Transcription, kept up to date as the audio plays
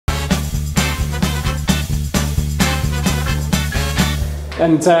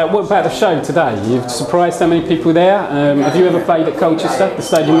And what about the show today? You've surprised so many people there. Have you ever played at Colchester? The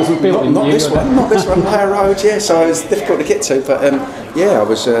stadium wasn't built in Not this one, Higher Road, yeah, so it's difficult to get to, but yeah, I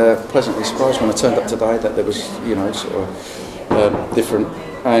was pleasantly surprised when I turned up today that there was, you know, sort of different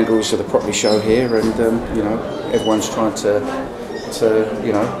angles of the property show here, and you know, everyone's trying to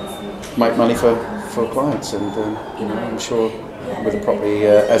you know, make money for clients, and you know, I'm sure with the property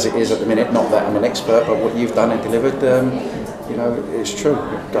as it is at the minute, not that I'm an expert, but what you've done and delivered, you know, it's true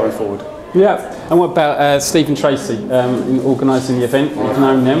going forward. Yeah, and what about Steve and Tracey in organising the event? You've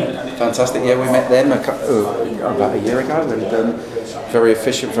known them? Fantastic, yeah, we met them about a year ago, and very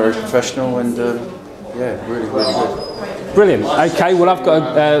efficient, very professional, and yeah, really, really good. Brilliant. Okay, well, I've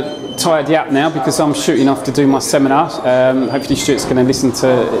got to tidy up now because I'm shooting off to do my seminar. Hopefully Stuart's going to listen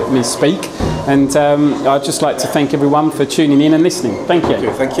to me speak, and I'd just like to thank everyone for tuning in and listening. Thank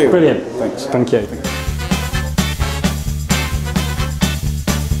you. Thank you. Brilliant. Thanks. Thank you.